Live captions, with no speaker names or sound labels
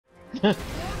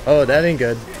Oh, that ain't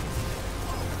good.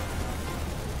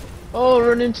 Oh,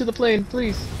 run into the plane,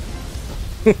 please.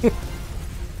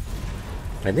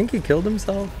 I think he killed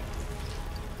himself.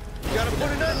 You gotta put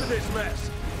an end to this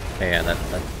mess. Yeah,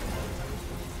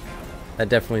 that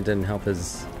definitely didn't help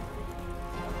his...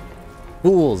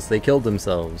 Fools! They killed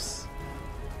themselves.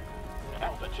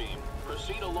 Alpha team,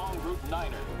 proceed along Route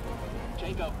 9er.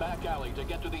 Take a back alley to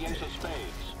get to the Ace of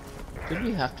Spades. Did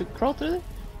we have to crawl through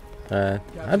there?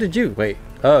 How did you? Wait.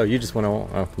 Oh, you just went on.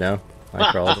 Oh, no.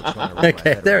 I crawled.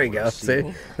 Okay, there we go.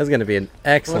 See? That's gonna be an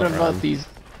excellent What about run. these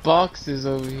boxes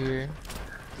over here?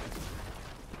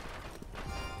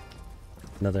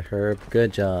 Another herb.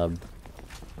 Good job.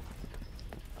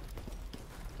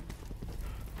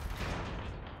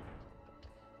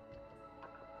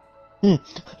 I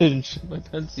didn't shit my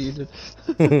pants either.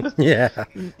 Yeah.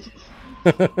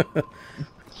 I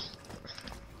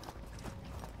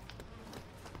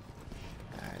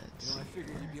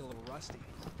figured you'd be a little rusty.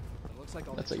 It looks like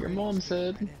all That's the what your training mom is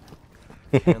said.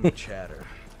 right in. And the chatter.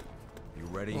 You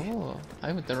ready? Oh,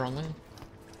 I went the wrong way.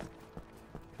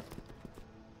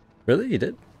 Really? You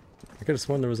did? I could have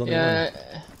sworn there was only one.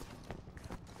 Yeah,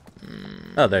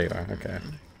 Oh, there you are. Okay.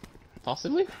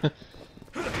 possibly.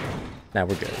 Now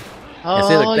we're good. Oh, Yeah,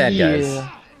 see, look, bad guys.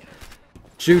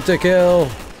 Shoot to kill!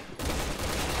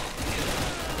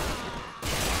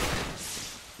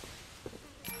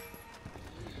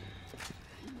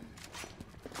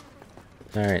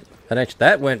 Alright,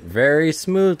 that went very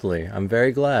smoothly. I'm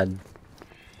very glad.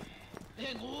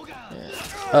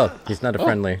 Oh, he's not a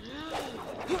friendly.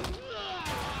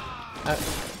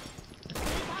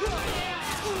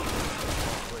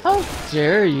 How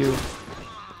dare you?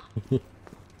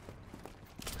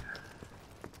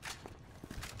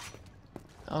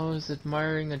 I was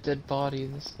admiring a dead body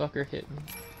and this fucker hit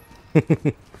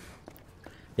me.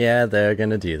 Yeah, they're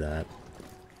gonna do that.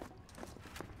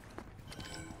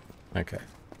 Okay.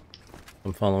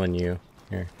 I'm following you.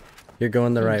 Here. You're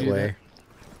going the right do way.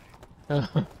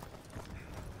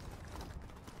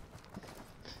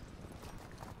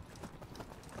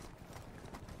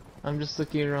 I'm just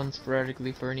looking around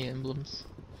sporadically for any emblems.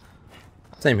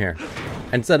 Same here.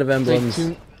 Instead of emblems,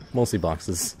 too- mostly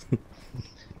boxes.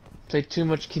 Played too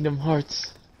much Kingdom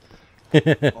Hearts. All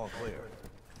clear.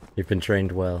 You've been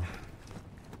trained well.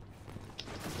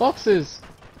 Boxes!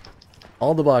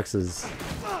 All the boxes.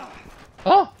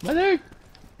 Oh, my leg!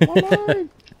 My leg!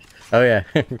 Oh yeah.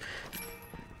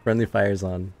 Friendly fire's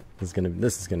on. This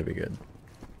is gonna be good.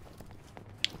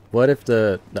 What if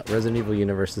the Resident Evil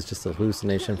universe is just a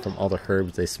hallucination from all the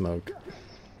herbs they smoke?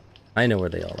 I know where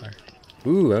they all are.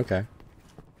 Ooh, okay.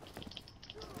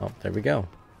 Oh, there we go.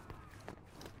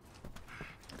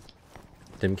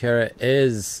 Dimkara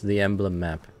is the emblem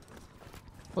map.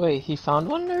 Wait, he found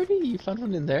one already? You found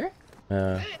one in there?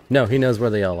 No, he knows where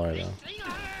they all are though.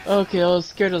 Okay, I was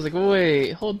scared. I was like,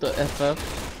 wait, hold the F up.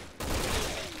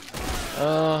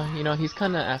 You know, he's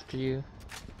kinda after you.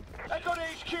 Echo to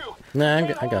HQ. Nah,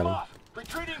 I got him.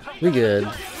 Retreating from We good.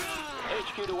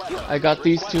 HQ to Echo. I got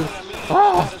these two.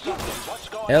 Oh! What's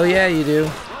going Hell yeah, you do.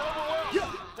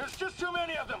 There's just too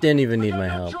many of them. Didn't even We need got my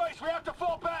no help. choice. We have to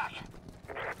fall back.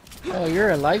 Oh,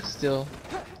 you're alive still.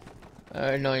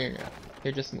 No, you're not.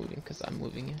 You're just moving because I'm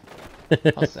moving you.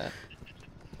 How's that?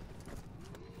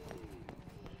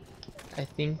 I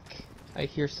think I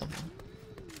hear someone.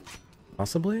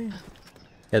 Possibly?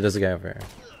 Yeah, there's a guy over here.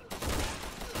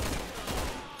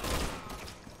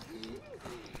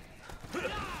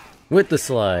 With the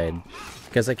slide.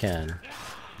 Because I can.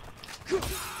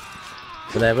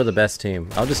 But I have the best team.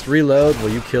 I'll just reload while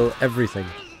you kill everything.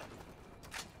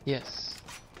 Yes.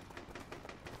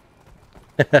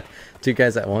 2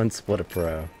 guys at once? What a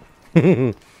pro.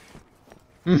 You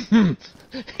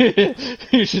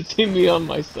should see me on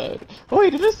my side. Oh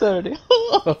wait, it is Saturday.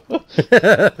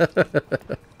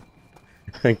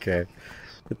 Okay.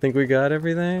 I think we got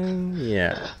everything?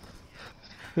 Yeah.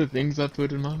 The things I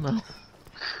put in my mouth.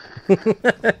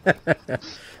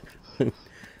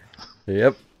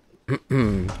 Yep.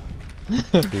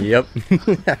 Yep.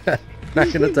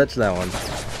 Not gonna touch that one.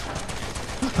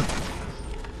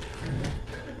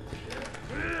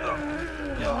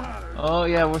 Oh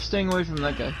yeah, we're staying away from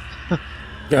that guy.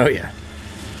 Oh yeah.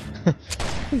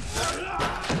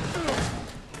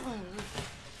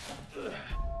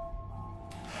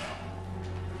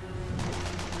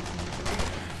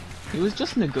 He was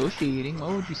just negotiating.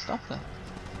 Why would you stop that?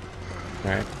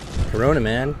 Alright. Corona,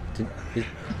 man. You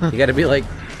gotta be like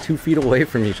 2 feet away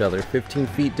from each other. 15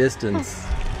 feet distance.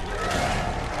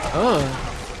 Oh.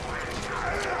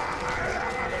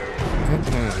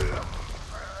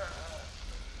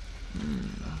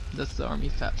 That's the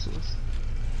army capsules.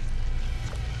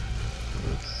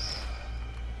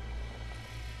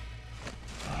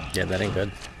 Yeah, that ain't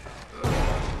good.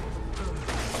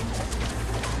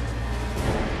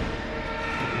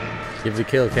 Give the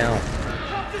kill count.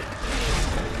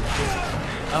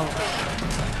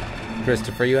 Oh.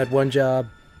 Christopher, you had one job.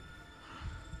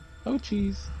 Oh,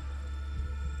 jeez.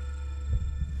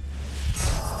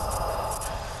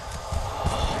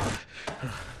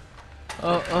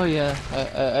 Oh yeah.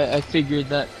 I figured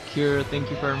that, Kira. Thank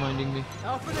you for reminding me.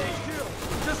 Alpha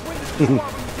HQ, just witnessed the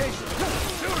swarm mutation.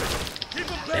 Shoot it! Keep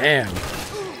him back! Damn.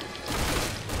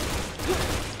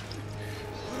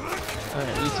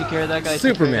 Alright, you take care of that guy.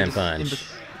 Superman punch.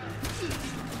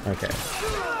 Okay.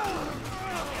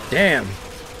 Damn.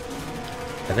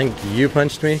 I think you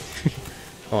punched me.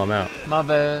 Oh, I'm out. My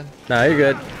bad. Nah, you're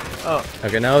good. Oh.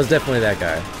 Okay, now it was definitely that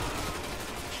guy.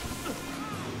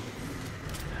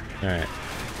 Alright.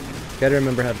 Gotta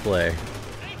remember how to play.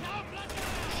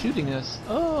 Shooting us.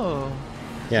 Oh.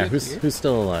 Yeah, Is he up who's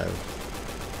still alive?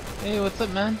 here? Hey, what's up,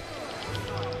 man?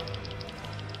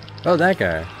 Oh, that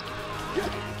guy.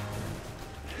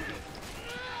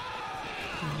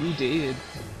 You did.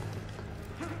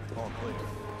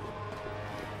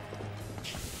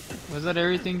 Was that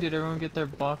everything? Did everyone get their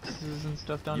boxes and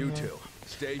stuff down You here? two,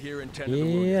 stay here and tend to the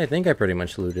wounded. Yeah, I think I pretty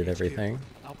much looted everything.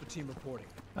 Alpha team reporting.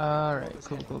 Alright,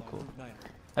 cool.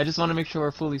 I just want to make sure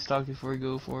we're fully stocked before we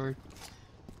go forward.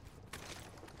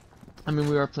 I mean,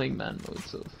 we are playing man mode,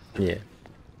 so... Yeah.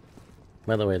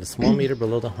 By the way, the small meter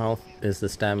below the health is the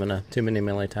stamina. Too many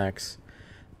melee attacks,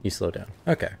 you slow down.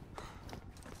 Okay.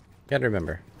 Gotta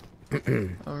remember. I'll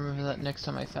remember that next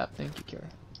time I fap. Thank you,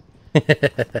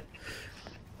 Kara.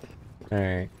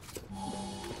 Alright.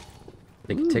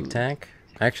 Big tic tac.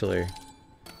 Actually.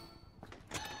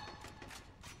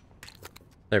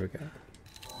 There we go.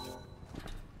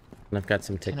 And I've got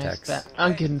some tic Can I tacs. spam?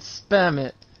 I can spam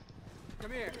it.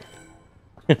 Come here.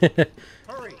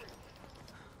 Hurry.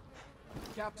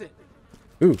 Captain.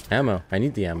 Ooh, ammo. I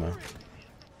need the ammo.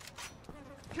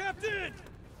 Captain!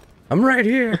 I'm right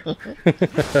here!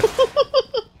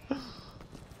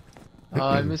 Oh,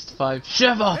 I missed 5.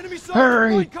 Shiva! Enemy soldier,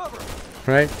 Hurry! find cover!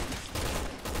 Right?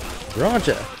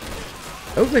 Roger!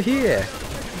 Over here!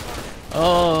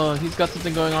 Oh, he's got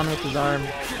something going on with his arm.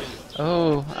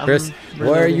 Oh, I'm Chris,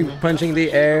 why are you reloading. punching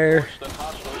the air? That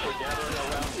hostiles are gathering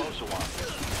around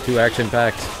Mosawan. Too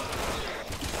action-packed.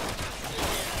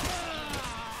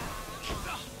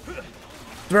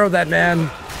 Throw that man!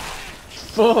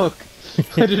 Fuck!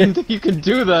 I didn't think you could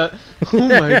do that. Oh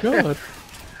my god.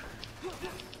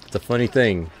 It's a funny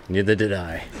thing. Neither did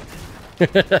I.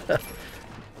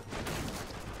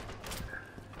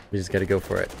 We just gotta go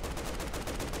for it.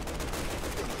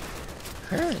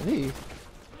 Apparently.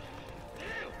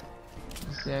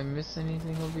 Let's see, I miss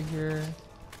anything over here?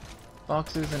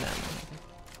 Boxes and ammo.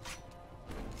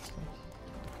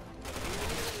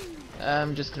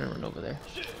 I'm just gonna run over there.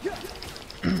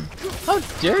 How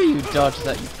dare you dodge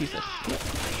that, you piece of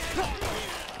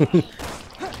shit.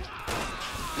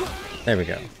 There we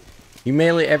go. You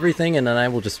melee everything and then I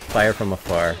will just fire from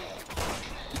afar.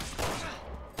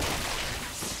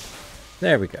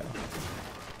 There we go.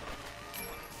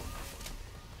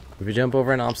 If you jump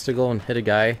over an obstacle and hit a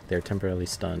guy, they're temporarily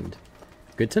stunned.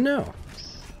 Good to know.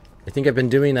 I think I've been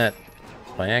doing that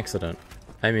by accident.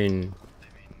 I mean,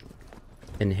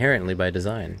 inherently by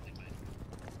design.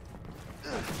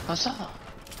 Huzzah!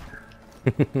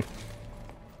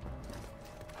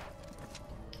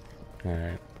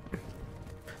 Alright.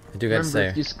 I do gotta Remember, say,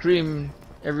 if you scream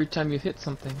every time you hit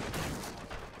something,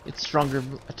 it's stronger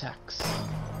attacks.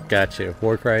 got you.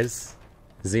 War cries.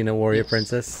 Xena Warrior Yes.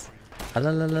 Princess. Ah,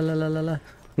 la la la la la la la.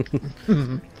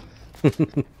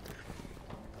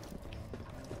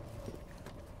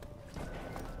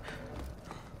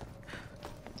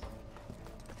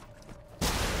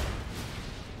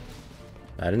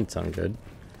 That didn't sound good.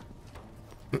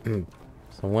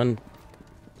 So one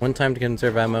time to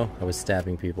conserve ammo, I was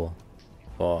stabbing people.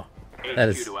 Oh,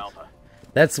 HQ to Alpha.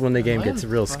 that's when the game I gets am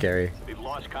real fine. scary. We've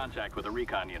lost contact with the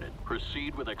recon unit.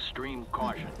 Proceed with extreme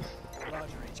caution. Roger,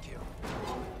 HQ.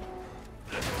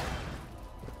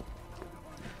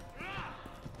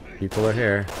 People are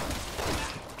here.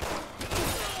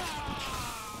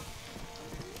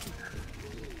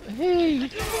 Hey!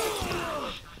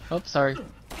 Oh, sorry.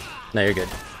 No, you're good.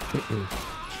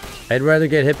 I'd rather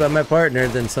get hit by my partner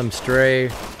than some stray...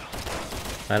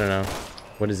 I don't know.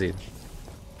 What is he?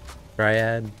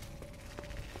 Triad?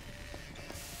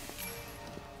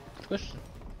 Question.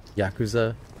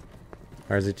 Yakuza?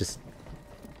 Or is it just...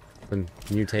 a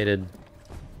mutated...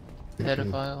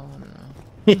 Pedophile? I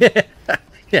don't know.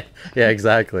 yeah,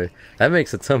 exactly. That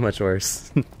makes it so much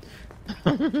worse.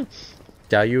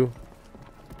 Dayu?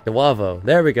 Jawavo.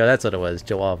 There we go. That's what it was.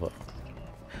 Jawavo.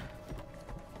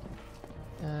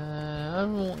 I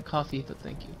don't want coffee, but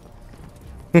thank you.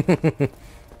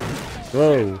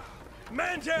 Whoa.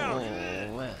 Man down!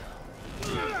 Oh, well.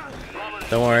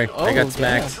 Don't worry. I got Oh,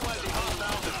 smacked.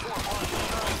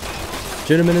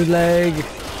 Shoot him in his leg.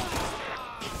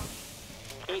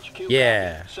 HQ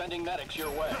Yeah. sending medics your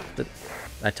way.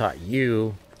 I taught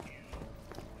you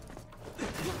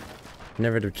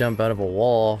never to jump out of a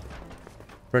wall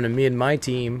in front of me and my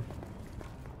team.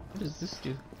 What does this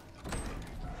do?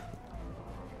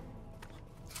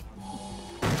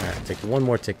 Alright, take one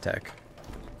more tic tac.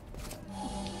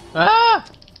 Ah!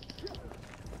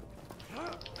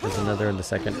 There's another in the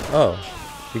second. Oh,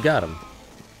 you got him.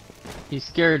 He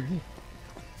scared me.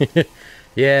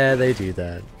 Yeah, they do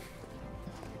that.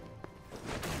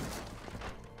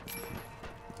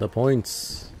 The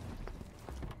points.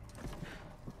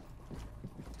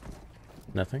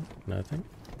 Nothing? Nothing?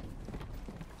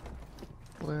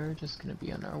 We're just gonna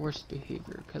be on our worst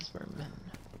behavior because we're men.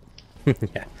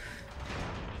 Yeah.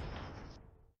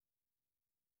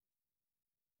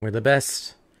 We're the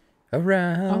best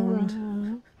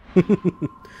around.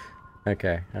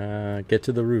 Okay, get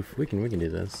to the roof. We can do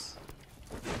this.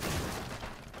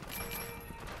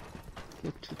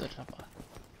 Get to the chopper.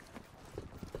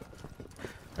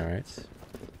 Alright.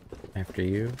 After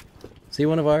you. See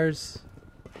one of ours?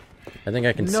 I think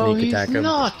I can No, sneak he's attack him.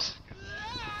 not!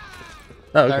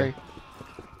 Oh, okay.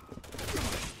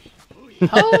 Sorry.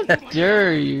 How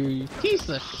dare you, you piece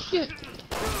of shit!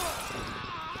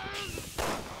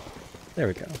 There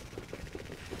we go.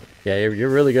 Yeah, you're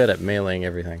really good at meleeing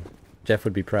everything. Jeff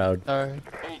would be proud. Sorry.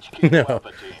 HQ No.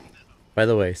 Alpha team. By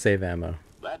the way, save ammo.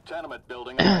 That tenement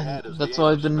building up ahead is That's the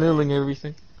why aim I've been of milling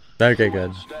everything. Okay,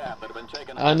 good. staff that have been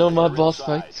taken I know my hostage boss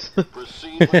inside. fights.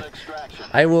 Proceed with extraction.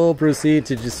 I will proceed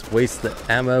to just waste the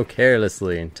ammo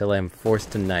carelessly until I am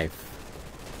forced to knife.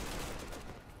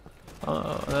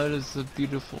 That is a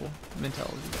beautiful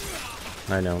mentality.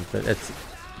 I know, but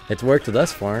it's worked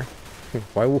thus far.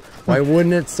 Why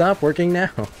wouldn't it stop working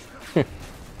now?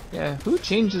 Yeah, who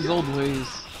changes old ways?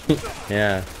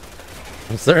 Yeah.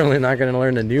 I'm certainly not going to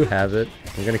learn a new habit.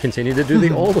 I'm going to continue to do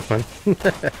the old one.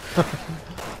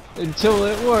 Until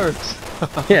it works.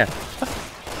 Yeah.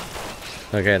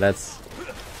 Okay, that's...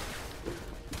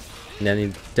 Then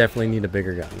you definitely need a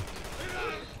bigger gun.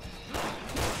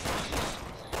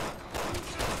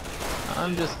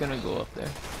 I'm just gonna go up there.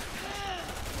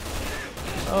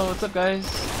 Oh, what's up, guys?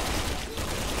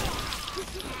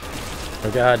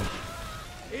 Oh god.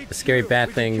 The scary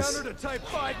bat things. Counter to type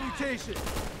 5 mutation.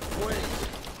 Wait.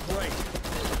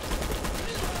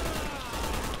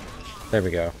 There we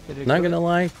go. Did it Not go? gonna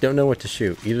lie, don't know what to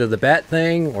shoot. Either the bat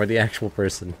thing or the actual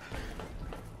person.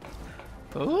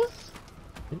 Both?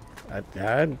 I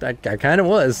kind of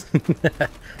was.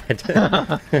 I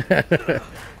did.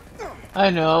 I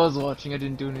know, I was watching, I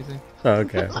didn't do anything. Oh,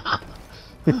 okay.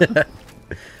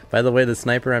 By the way, the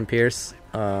sniper on Piers,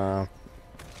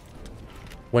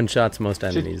 one shots most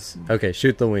enemies. Okay,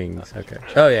 shoot the wings. Okay.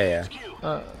 Oh, yeah.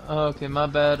 Okay, my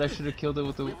bad, I should have killed it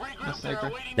with the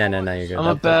sniper. No, you're good. I'm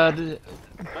a bad...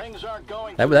 Things aren't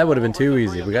going That would have been too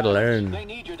easy. We gotta learn. They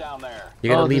need you down there. You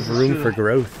gotta Oh, leave this is room true. for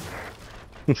growth.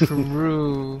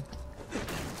 True.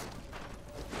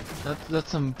 That's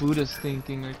some Buddhist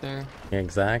thinking right there.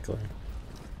 Exactly.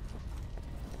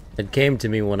 It came to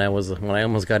me when I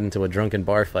almost got into a drunken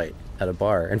bar fight at a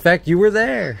bar. In fact, you were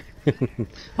there.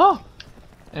 Oh!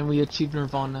 And we achieved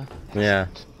Nirvana. Yeah.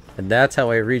 And that's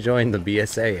how I rejoined the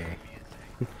BSAA.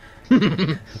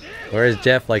 Or as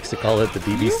Jeff likes to call it, the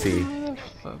BBC.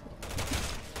 Fuck.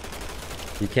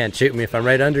 You can't shoot me if I'm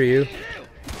right under you.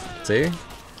 See?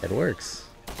 It works.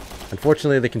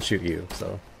 Unfortunately, they can shoot you,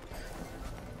 so...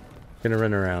 Gonna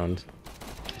run around.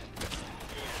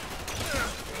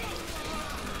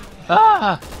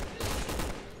 Ah!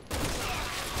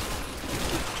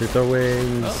 Shoot their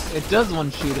wings. Oh, it does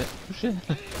one shoot it. Oh, shit.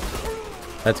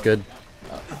 That's good.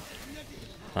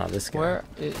 Oh, this guy. Where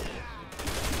it...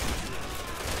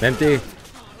 Empty.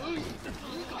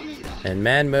 And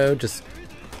man mode, just...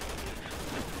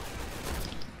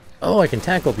 Oh, I can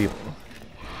tackle people.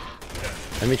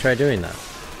 Let me try doing that.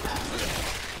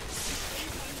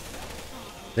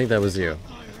 I think that was you.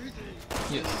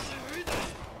 Yes.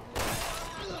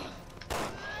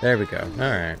 There we go.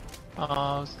 Alright.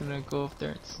 I was gonna go up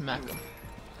there and smack him.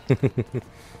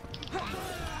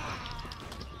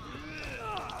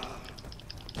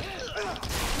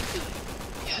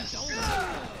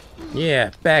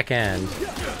 Yeah, backhand.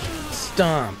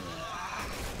 Stomp.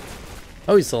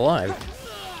 Oh, he's still alive.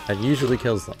 That usually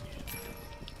kills them.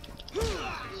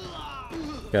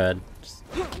 Good. Just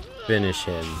Finish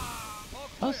him.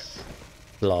 Us.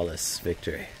 Flawless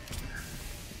victory.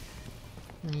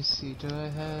 Let me see, do I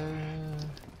have...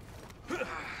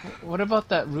 What about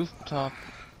that rooftop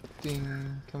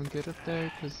thing? Can we get up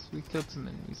there? Because we killed some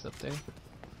enemies up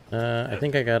there. I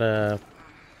think I got a...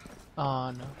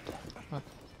 Oh, no. Okay.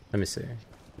 Let me see.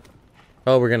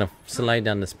 Oh, we're gonna slide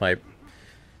down this pipe.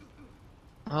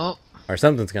 Oh, Or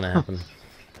something's gonna happen.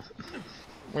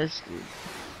 we're screwed.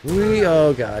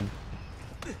 Oh god.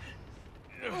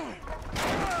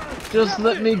 Just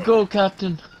let me go,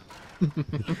 Captain.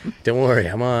 Don't worry,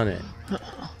 I'm on it.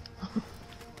 I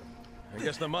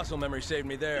guess the muscle memory saved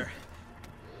me there.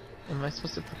 Am I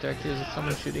supposed to protect you? Is there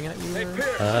someone shooting at you? Hey, Or...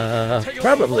 Piers, take a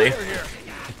Probably. little over here.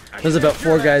 There's about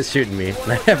 4 guys shooting me,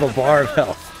 and I have a bar of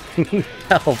health.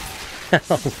 Help.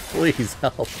 Help. Please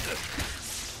help.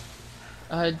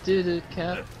 I did it,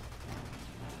 Cap.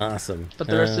 Awesome. But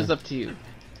the rest is up to you.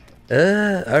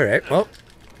 Alright, well.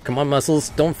 Come on, muscles.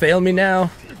 Don't fail me now.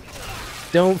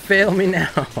 Don't fail me now.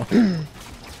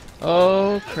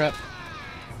 Oh, crap.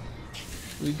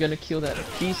 We're gonna kill that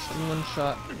piece in one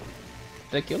shot.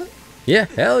 Did I kill it? Yeah,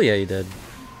 hell yeah, you did.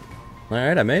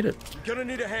 Alright, I made it. Gonna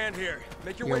need a hand here.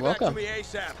 Make your You're way back welcome. to me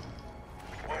ASAP.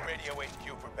 We'll radio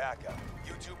HQ for backup.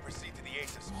 You two proceed to the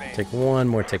Ace of Spades. Take one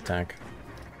more Tic Tac.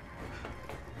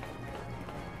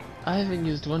 I haven't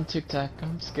used one Tic Tac.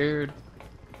 I'm scared.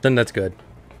 Then that's good.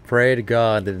 Pray to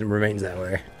God that it remains that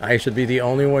way. I should be the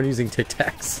only one using Tic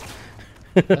Tacs.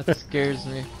 That scares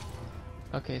me.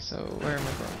 Okay, so where am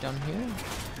I going? Down here?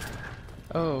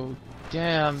 Oh,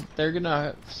 damn. They're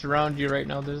gonna surround you right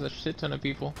now. There's a shit ton of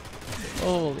people.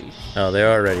 Holy sh... Oh,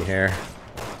 they're already here.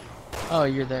 Oh,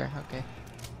 you're there. Okay.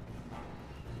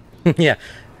 Yeah.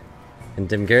 And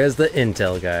Tim is the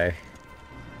intel guy.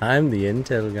 I'm the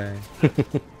intel guy.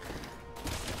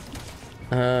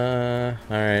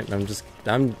 Alright,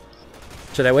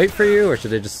 should I wait for you, or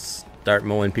should I just start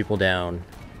mowing people down?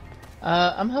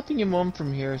 I'm helping you mom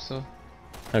from here, so...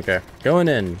 Okay, going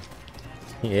in.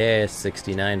 Yeah,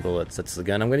 69 bullets. That's the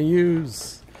gun I'm gonna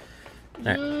use.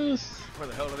 Alright. Yes! Where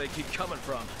the hell do they keep coming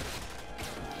from?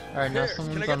 Alright, now Here, can I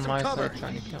someone's get on some my cover? side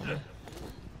trying to kill me.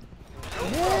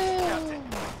 Yeah!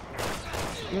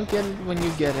 You'll get it when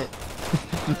you get it.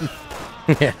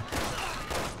 Yeah.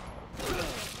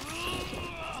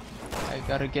 I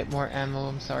gotta get more ammo,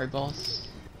 I'm sorry, boss.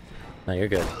 No, you're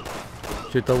good.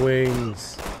 Shoot the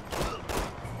wings.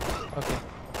 Okay.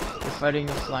 You're fighting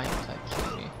a flying type,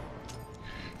 shoot me.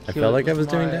 I Kill felt it like I with was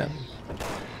doing my- that.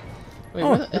 Wait, Oh,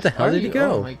 where what the hell are did he you?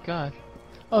 go? Oh my god.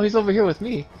 Oh, he's over here with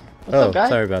me. What's Oh, up, guy?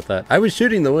 sorry about that. I was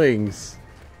shooting the wings.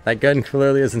 That gun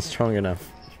clearly isn't strong enough.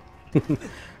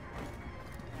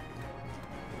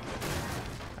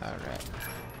 Alright.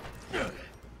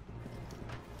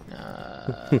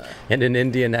 And an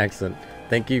Indian accent.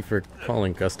 Thank you for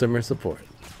calling customer support.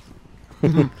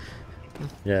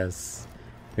 Yes.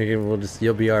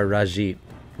 You'll be our Rajit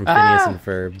from Phineas and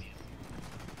Ferb.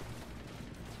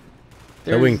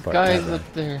 There's wing part, guys not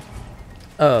up there.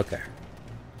 Oh, okay.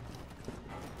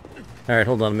 Alright,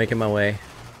 hold on, I'm making my way.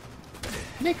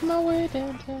 Make my way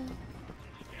downtown.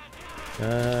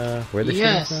 Where they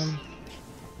Yes! shooting from?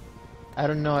 I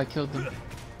don't know, I killed them.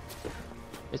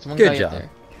 It's one Good guy job. up there.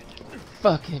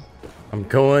 Fucking. I'm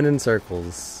going in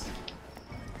circles.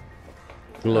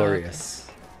 Glorious.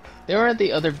 They were at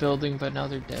the other building, but now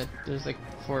they're dead. There's like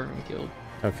 4 of them killed.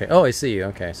 Okay. Oh, I see you.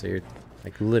 Okay, so you're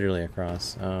like literally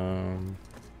across.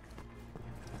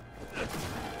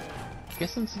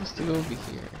 Guess I'm supposed to go over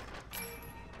here.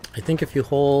 I think if you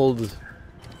hold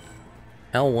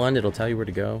L1, it'll tell you where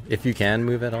to go. If you can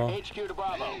move at all. HQ to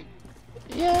Bravo.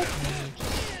 Yeah.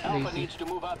 Alpha Lazy. needs to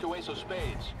move out to Ace of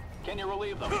Spades. Can you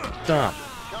relieve them? Stop.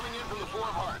 Coming in from the Four of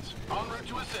Hearts. En route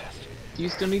to assist. Do you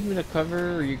still need me to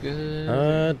cover? Or are you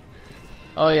good?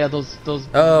 Oh, yeah, those.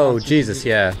 monsters Jesus,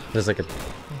 you- yeah. There's like a Let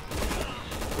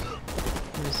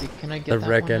me see. Can I get the that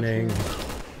reckoning. one up here?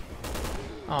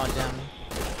 Oh damn.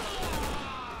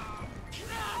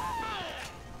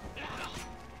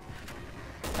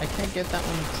 I can't get that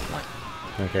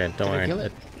one. Okay, don't Did I worry. kill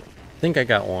it? I think I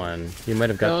got one. You might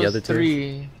have got the Those other two.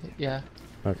 3. Yeah.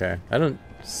 Okay. I don't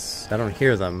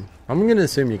hear them. I'm gonna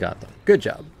assume you got them. Good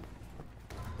job.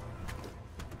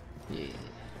 Yeah.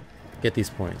 Get these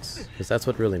points, because that's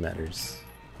what really matters.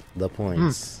 The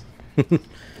points. I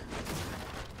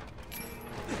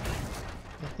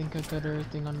think I got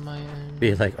everything on my end.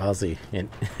 Be like Ozzy and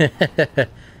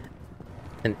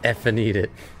and F and eat it.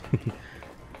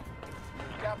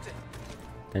 Captain,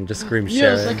 And just scream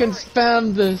Yes, Sharon. I can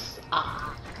spam this.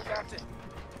 Captain.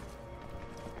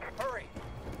 Hurry.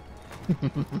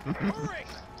 Hurry.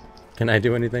 Can I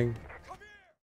do anything?